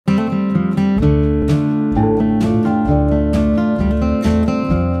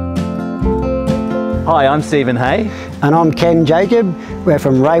Hi, I'm Stephen Hay. And I'm Ken Jacob. We're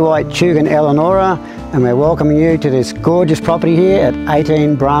from Ray White, Tugan, Eleonora, and we're welcoming you to this gorgeous property here at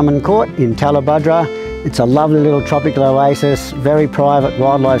 18 Brahman Court in Tallebudgera. It's a lovely little tropical oasis, very private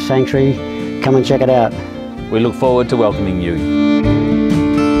wildlife sanctuary. Come and check it out. We look forward to welcoming you.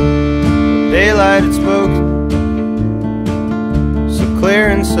 Daylight had spoken, so clear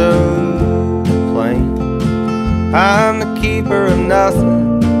and so plain. I'm the keeper of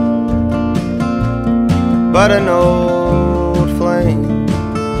nothing but an old flame,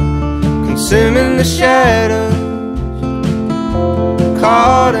 consuming the shadows,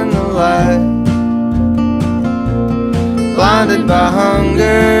 caught in the light, blinded by hunger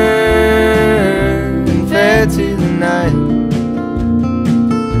and fed to the night.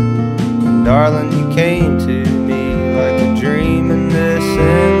 And darling, you came to me like a dream in this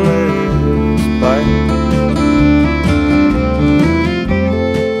endless fight.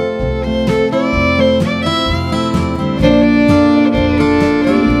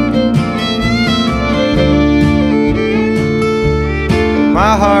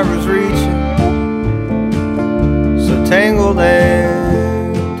 My heart was reaching, so tangled and